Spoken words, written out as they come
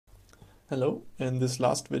Hello, in this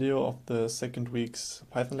last video of the second week's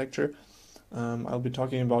Python lecture, I'll be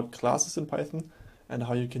talking about classes in Python and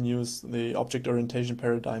how you can use the object orientation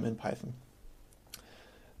paradigm in Python.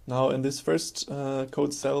 Now in this first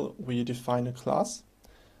code cell we define a class,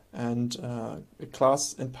 and a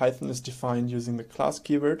class in Python is defined using the class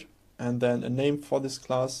keyword and then a name for this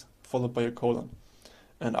class followed by a colon.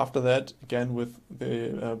 And after that, again with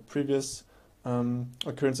the previous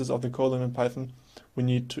occurrences of the colon in Python, we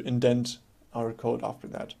need to indent our code after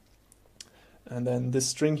that. And then this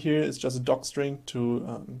string here is just a doc string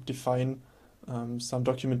to define some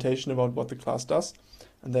documentation about what the class does.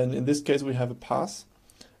 And then in this case we have a pass,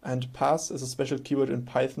 and pass is a special keyword in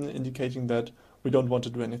Python indicating that we don't want to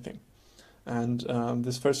do anything. And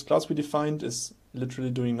this first class we defined is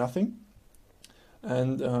literally doing nothing.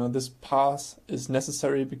 And this pass is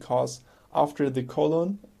necessary because after the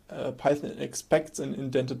colon, Python expects an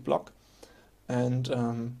indented block,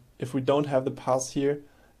 and if we don't have the pass here,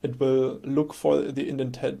 it will look for the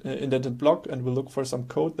indented block and will look for some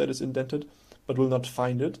code that is indented, but will not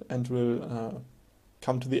find it, and will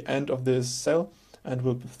come to the end of this cell and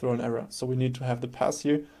will throw an error. So we need to have the pass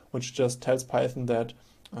here, which just tells Python that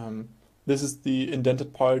this is the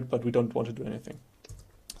indented part, but we don't want to do anything.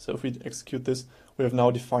 So if we execute this, we have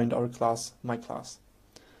now defined our class, myClass.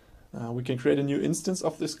 We can create a new instance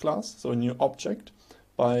of this class, so a new object,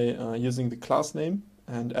 by using the class name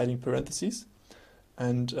and adding parentheses.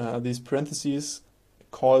 And these parentheses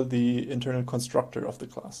call the internal constructor of the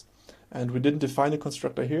class. And we didn't define a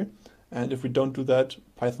constructor here, and if we don't do that,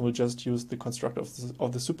 Python will just use the constructor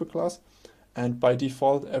of the superclass. And by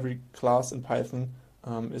default, every class in Python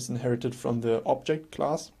is inherited from the object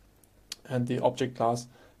class, and the object class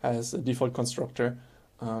has a default constructor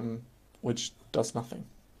which does nothing.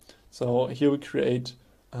 So here we create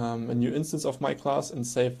a new instance of my class and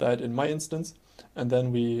save that in my instance, and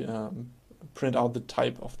then we print out the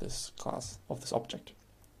type of this class, of this object.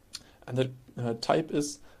 And the type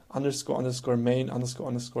is underscore underscore main underscore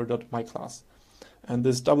underscore dot my class. And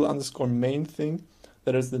this double underscore main thing,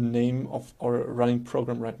 that is the name of our running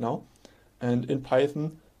program right now. And in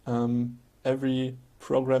Python, every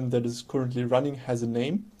program that is currently running has a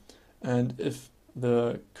name, and if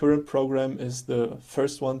the current program is the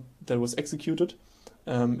first one that was executed,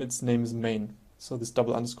 its name is main. So this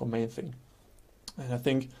double underscore main thing. And I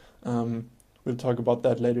think we'll talk about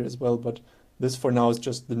that later as well, but this for now is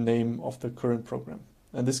just the name of the current program.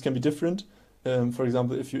 And this can be different. For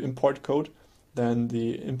example, if you import code, then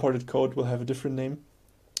the imported code will have a different name,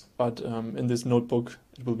 but in this notebook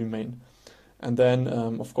it will be main. And then,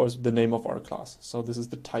 of course, the name of our class. So this is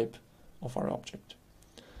the type of our object.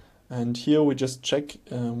 And here we just check,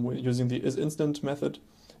 using the isInstant method,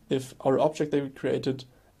 if our object that we created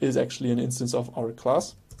is actually an instance of our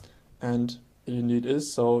class. And it indeed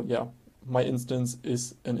is. So yeah, my instance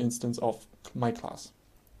is an instance of my class.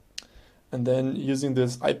 And then using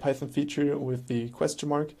this IPython feature with the question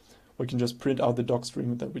mark, we can just print out the doc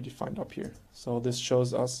string that we defined up here. So this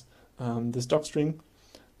shows us this doc string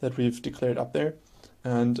that we've declared up there,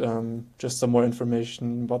 and just some more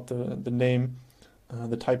information about the name,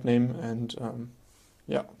 the type name, and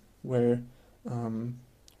yeah, where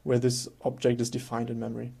this object is defined in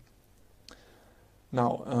memory.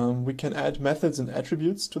 Now we can add methods and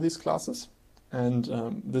attributes to these classes, and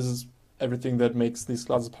this is everything that makes these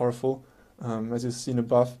classes powerful. As you've seen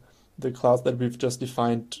above, the class that we've just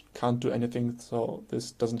defined can't do anything, so this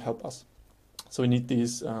doesn't help us. So we need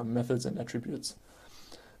these methods and attributes.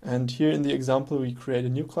 And here in the example, we create a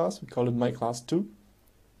new class. We call it myClass2,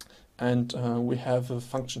 and we have a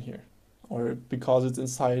function here, or because it's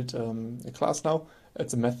inside a class now,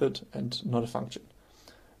 it's a method and not a function.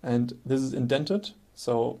 And this is indented,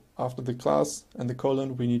 so after the class and the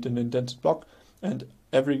colon, we need an indented block, and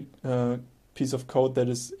every piece of code that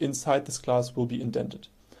is inside this class will be indented.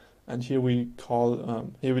 And here we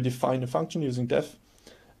define a function using def,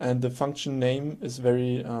 and the function name is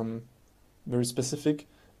very specific.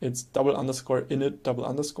 It's double underscore init double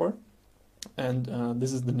underscore, and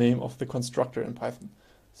this is the name of the constructor in Python.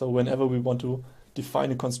 So whenever we want to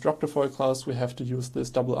define a constructor for a class, we have to use this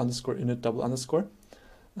double underscore init double underscore.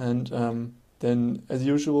 And then, as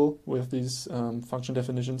usual with these function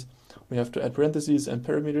definitions, we have to add parentheses and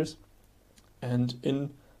parameters. And in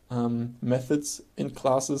methods, in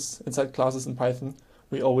classes, inside classes in Python,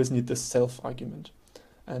 we always need this self argument.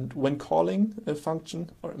 And when calling a function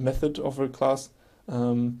or a method of a class,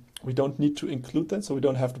 we don't need to include that, so we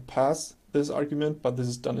don't have to pass this argument, but this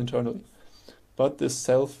is done internally. But this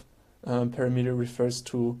self parameter refers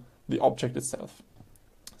to the object itself.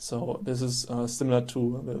 So this is similar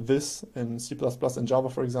to this in C++ and Java,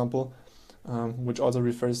 for example, which also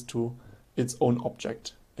refers to its own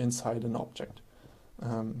object inside an object.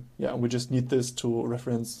 Yeah, and we just need this to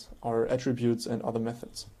reference our attributes and other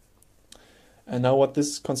methods. And now what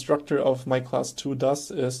this constructor of myClass2 does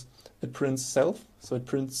is it prints self, so it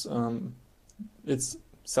prints its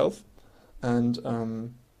self, and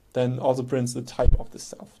then also prints the type of the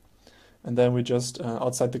self. And then we just,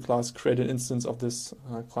 outside the class, create an instance of this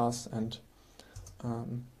class, and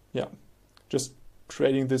yeah, just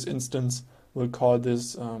creating this instance, we'll call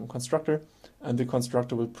this constructor, and the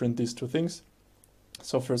constructor will print these two things.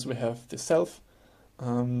 So first we have the self,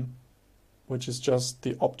 which is just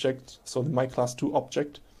the object, so the myClass2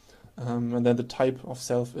 object, and then the type of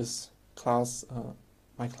self is class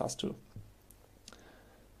myClass2.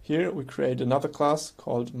 Here we create another class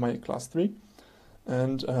called myClass3,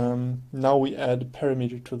 and now we add a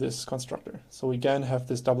parameter to this constructor. So we again have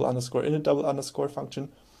this double underscore init double underscore function.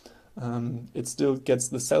 It still gets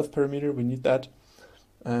the self parameter, we need that.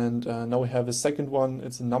 And now we have a second one,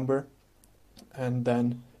 it's a number. And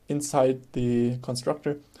then inside the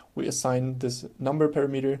constructor, we assign this number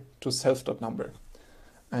parameter to self.number.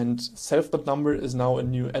 And self.number is now a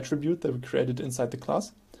new attribute that we created inside the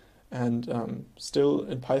class. And still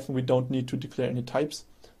in Python, we don't need to declare any types.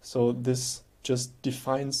 So this just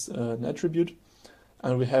defines an attribute,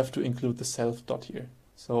 and we have to include the self dot here.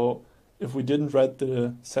 So if we didn't write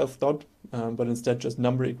the self dot, but instead just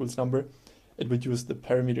number equals number, it would use the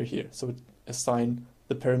parameter here. So it assign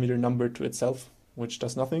the parameter number to itself, which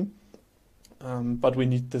does nothing. But we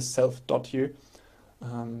need this self dot here.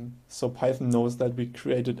 So Python knows that we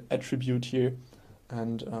created attribute here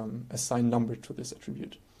and assign number to this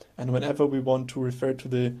attribute. And whenever we want to refer to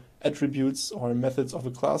the attributes or methods of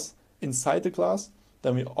a class inside the class,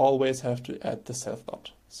 then we always have to add the self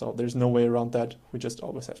dot. So there's no way around that. We just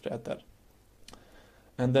always have to add that.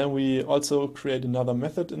 And then we also create another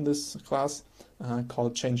method in this class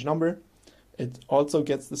called changeNumber. It also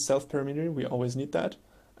gets the self parameter. We always need that.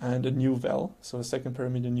 And a new val, so a second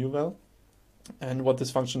parameter new val. And what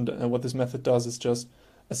this function, what this method does is just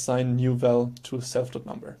assign new val to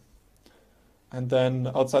self.number. And then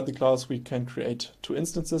outside the class, we can create two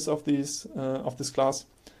instances of these of this class.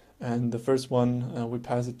 And the first one we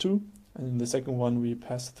pass it 2, and in the second one we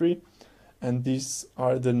pass 3. And these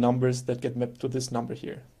are the numbers that get mapped to this number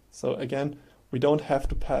here. So again, we don't have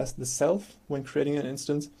to pass the self when creating an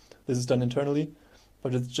instance. This is done internally,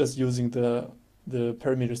 but it's just using the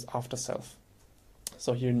parameters after self.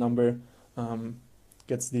 So here number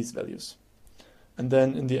gets these values. And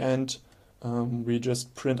then in the end, we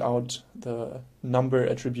just print out the number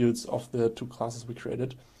attributes of the two classes we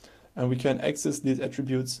created. And we can access these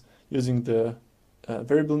attributes using the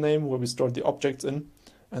variable name where we stored the objects in,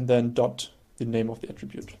 and then dot the name of the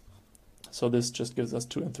attribute. So this just gives us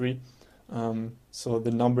 2 and 3. So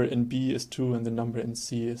the number in B is 2 and the number in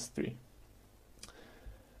C is 3.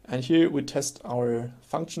 And here we test our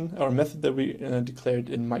function, our method that we declared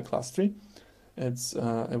in myClass3.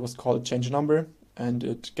 It was called changeNumber, and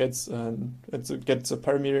it gets a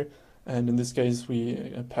parameter, and in this case we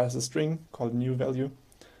pass a string called new value,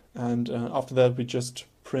 and after that we just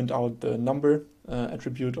print out the number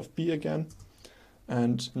attribute of B again,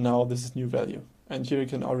 and now this is new value. And here you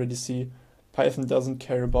can already see Python doesn't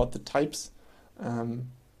care about the types.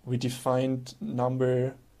 We defined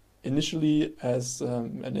number initially as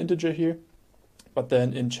an integer here, but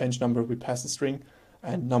then in changeNumber we passed a string,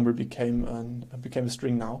 and number became a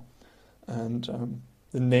string now. And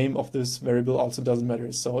the name of this variable also doesn't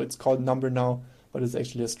matter. So it's called number now, but it's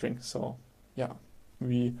actually a string. So yeah,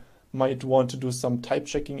 we might want to do some type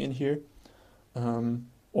checking in here,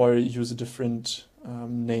 or use a different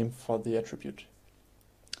name for the attribute.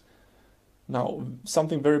 Now,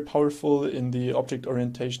 something very powerful in the object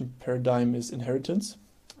orientation paradigm is inheritance,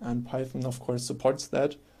 and Python of course supports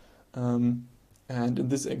that. And in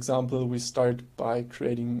this example, we start by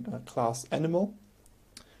creating a class animal,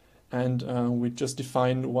 and we just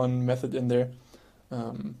define one method in there,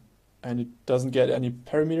 and it doesn't get any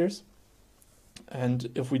parameters. And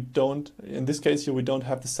if we don't, in this case here, we don't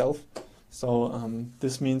have the self, so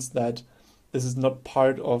this means that this is not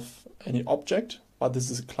part of any object, but this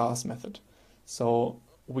is a class method. So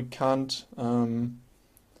we can't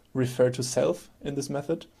refer to self in this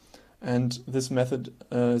method, and this method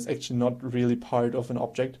is actually not really part of an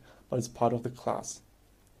object, but it's part of the class.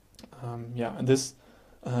 Yeah, and this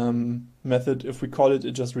method, if we call it,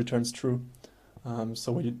 it just returns true.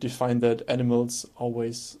 So we define that animals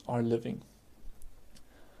always are living.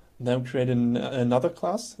 And then we create another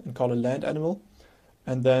class and call it land animal.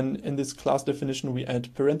 And then in this class definition, we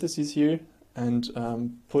add parentheses here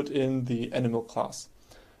and put in the animal class.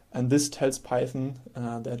 And this tells Python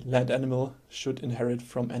that land animal should inherit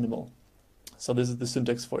from animal. So this is the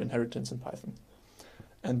syntax for inheritance in Python.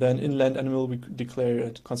 And then in land animal, we declare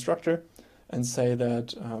a constructor and say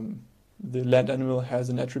that the land animal has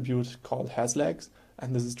an attribute called has legs,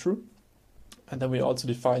 and this is true. And then we also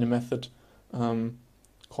define a method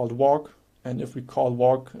called walk, and if we call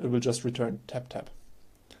walk, it will just return tap tap.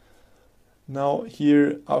 Now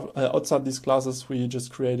here, outside these classes, we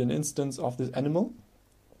just create an instance of this animal,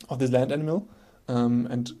 of this land animal,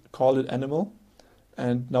 and call it animal.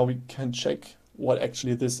 And now we can check what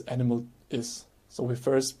actually this animal is. So we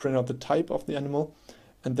first print out the type of the animal,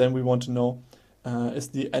 and then we want to know is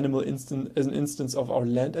the animal an instance of our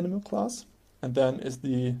land animal class, and then is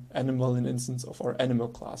the animal an instance of our animal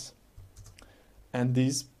class. And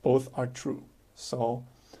these both are true. So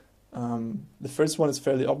the first one is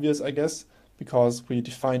fairly obvious, I guess, because we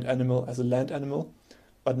defined animal as a land animal,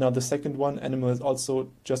 but now the second one, animal, is also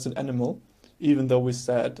just an animal, even though we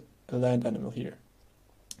said a land animal here.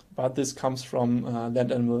 But this comes from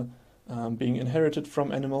land animal being inherited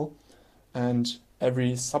from animal, and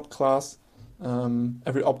every subclass,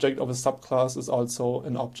 every object of a subclass is also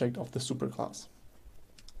an object of the superclass.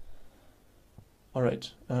 All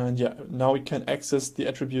right, and yeah, now we can access the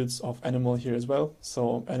attributes of animal here as well.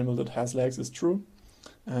 So animal.hasLegs is true,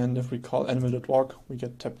 and if we call animal.walk, we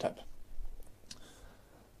get tap tap.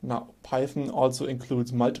 Now, Python also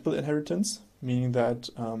includes multiple inheritance, meaning that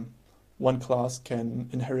one class can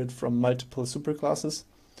inherit from multiple superclasses,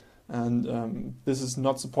 and this is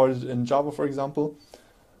not supported in Java, for example.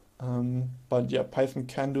 But yeah, Python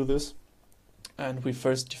can do this, and we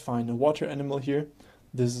first define a water animal here.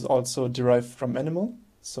 This is also derived from animal,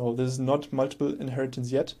 so this is not multiple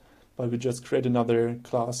inheritance yet, but we just create another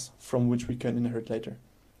class from which we can inherit later.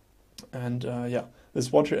 And yeah,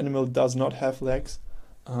 this water animal does not have legs,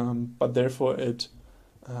 but therefore it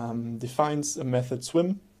defines a method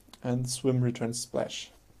swim, and swim returns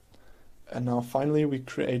splash. And now finally we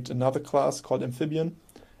create another class called amphibian,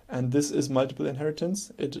 and this is multiple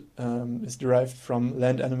inheritance. It is derived from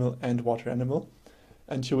land animal and water animal,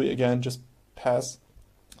 and here we again just pass.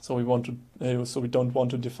 So we want to, so we don't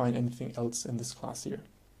want to define anything else in this class here.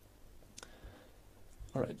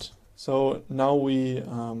 All right. So now we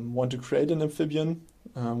want to create an amphibian.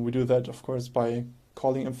 We do that, of course, by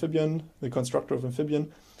calling amphibian, the constructor of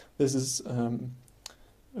amphibian. This is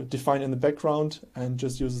defined in the background and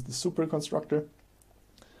just uses the super constructor.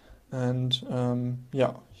 And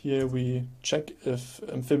yeah, here we check if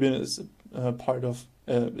amphibian is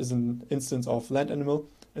is an instance of land animal.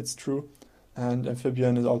 It's true. And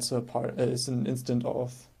amphibian is also is an instance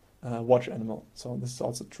of water animal, so this is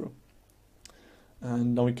also true.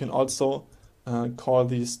 And now we can also call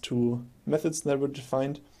these two methods that were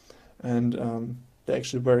defined, and they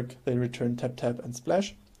actually work. They return tap tap and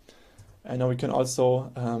splash. And now we can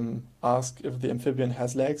also ask if the amphibian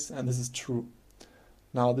has legs, and this is true.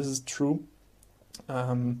 Now this is true,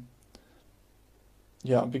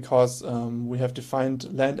 yeah, because we have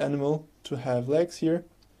defined land animal to have legs here.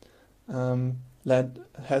 Land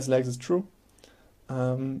has legs is true,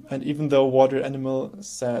 and even though water animal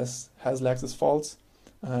says has legs is false,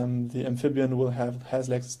 the amphibian will have has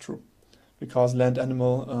legs is true, because land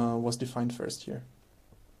animal was defined first here.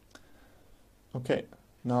 Okay,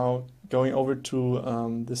 now going over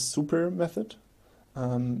to the super method.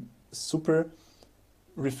 Super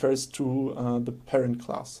refers to the parent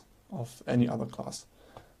class of any other class,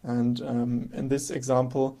 and in this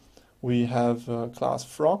example we have class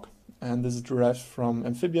frog, and this is derived from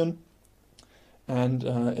amphibian, and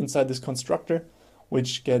inside this constructor,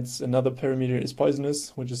 which gets another parameter is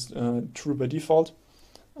poisonous, which is true by default,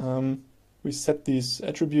 we set these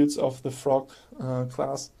attributes of the frog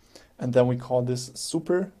class, and then we call this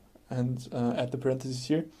super and add the parentheses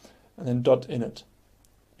here, and then dot init.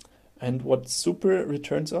 And what super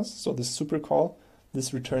returns us, so this super call,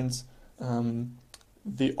 this returns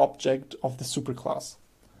the object of the super class.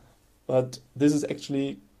 But this is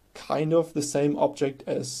actually kind of the same object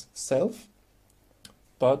as self,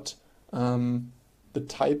 but the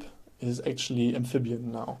type is actually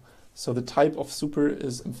amphibian now. So the type of super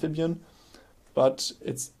is amphibian, but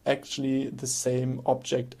it's actually the same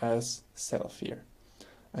object as self here.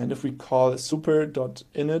 And if we call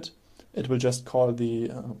super.init, it will just call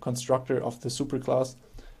the constructor of the superclass.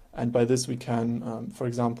 And by this we can, for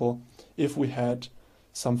example, if we had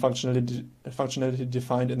some functionality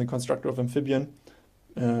defined in the constructor of amphibian,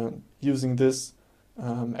 using this,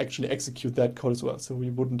 actually execute that code as well. So we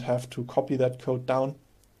wouldn't have to copy that code down,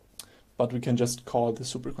 but we can just call the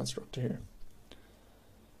super constructor here.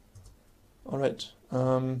 All right,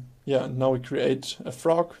 yeah, now we create a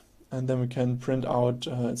frog, and then we can print out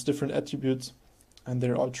its different attributes, and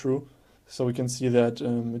they're all true. So we can see that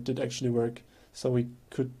it did actually work. So we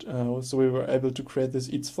were able to create this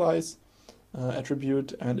eats flies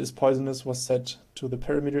attribute, and is poisonous was set to the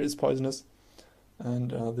parameter is poisonous,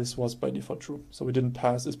 and this was by default true. So we didn't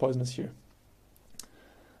pass is poisonous here.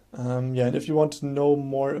 Yeah, and if you want to know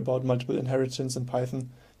more about multiple inheritance in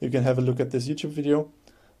Python, you can have a look at this YouTube video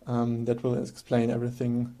that will explain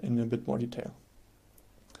everything in a bit more detail.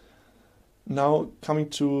 Now, coming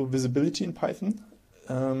to visibility in Python,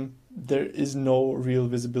 there is no real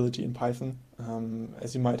visibility in Python,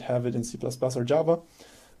 as you might have it in C++ or Java,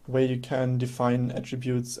 where you can define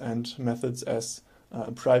attributes and methods as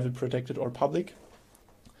private, protected, or public.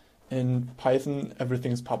 In Python,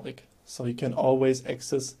 everything is public, so you can always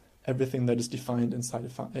access everything that is defined inside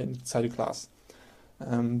a class.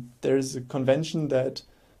 There is a convention that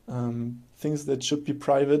things that should be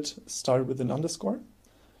private start with an underscore,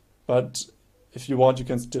 but if you want, you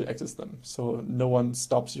can still access them. So no one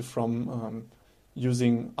stops you from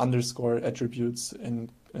using underscore attributes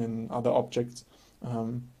in other objects.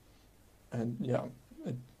 And yeah,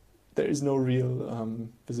 there is no real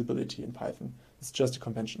visibility in Python. It's just a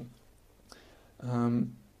convention.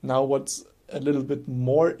 Now what's a little bit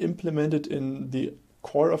more implemented in the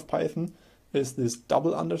core of Python is this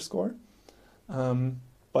double underscore,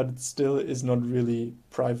 but it still is not really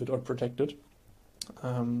private or protected.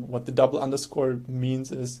 What the double underscore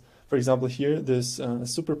means is, for example, here, this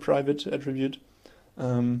super private attribute,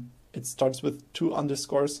 it starts with 2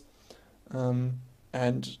 underscores,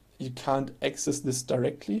 and you can't access this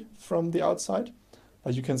directly from the outside,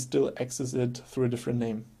 but you can still access it through a different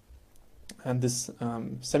name. And this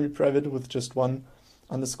semi-private with just 1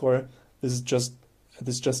 underscore, this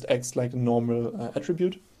just acts like a normal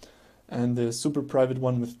attribute. And the super private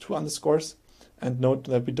one with 2 underscores, and note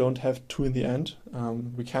that we don't have 2 in the end.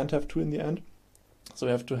 We can't have 2 in the end, so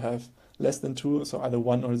we have to have less than 2, so either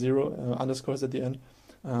 1 or 0 underscores at the end.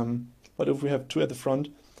 But if we have 2 at the front,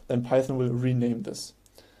 then Python will rename this,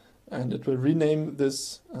 and it will rename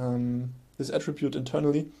this this attribute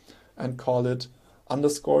internally and call it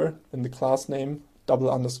underscore, then the class name, double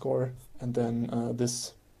underscore, and then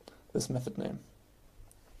this method name.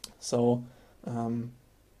 So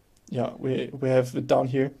yeah, we have it down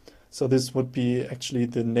here. So this would be actually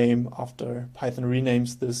the name after Python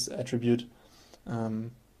renames this attribute,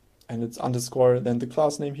 and it's underscore, then the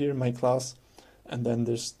class name here, my class, and then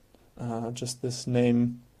there's just this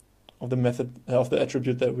name of the method of the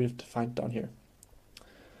attribute that we've defined down here.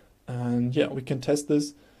 And yeah, we can test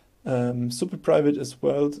this. Super private is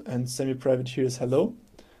world, and semi-private here is hello.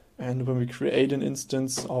 And when we create an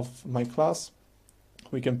instance of my class,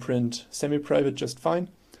 we can print semi-private just fine.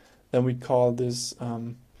 Then we call this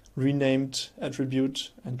renamed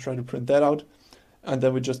attribute and try to print that out. And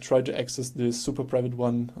then we just try to access the super private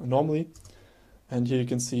one normally. And here you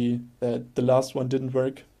can see that the last one didn't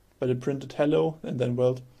work, but it printed hello and then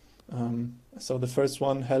world. So the first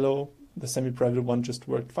one, hello, the semi-private one just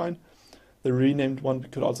worked fine. The renamed one, we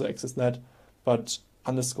could also access that, but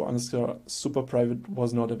underscore underscore super private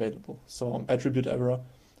was not available. So attribute error,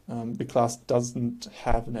 the class doesn't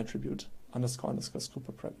have an attribute underscore underscore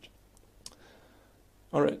super private.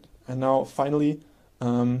 All right, and now finally,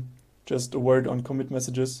 just a word on commit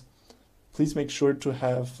messages. Please make sure to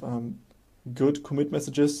have good commit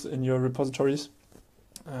messages in your repositories.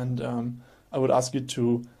 And I would ask you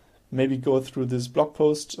to maybe go through this blog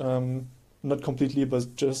post, not completely,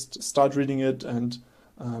 but just start reading it and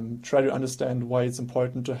try to understand why it's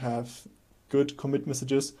important to have good commit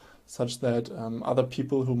messages, such that other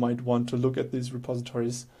people who might want to look at these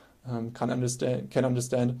repositories can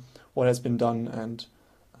understand what has been done and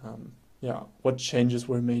yeah, what changes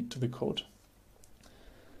were made to the code.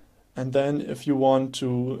 And then if you want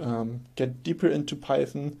to get deeper into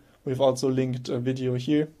Python, we've also linked a video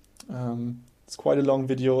here. It's quite a long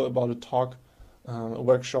video about a talk, a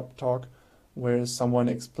workshop talk, where someone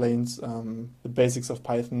explains the basics of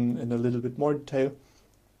Python in a little bit more detail.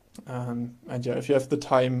 And yeah, if you have the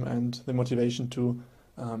time and the motivation to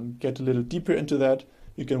get a little deeper into that,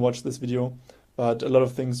 you can watch this video, but a lot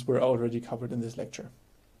of things were already covered in this lecture.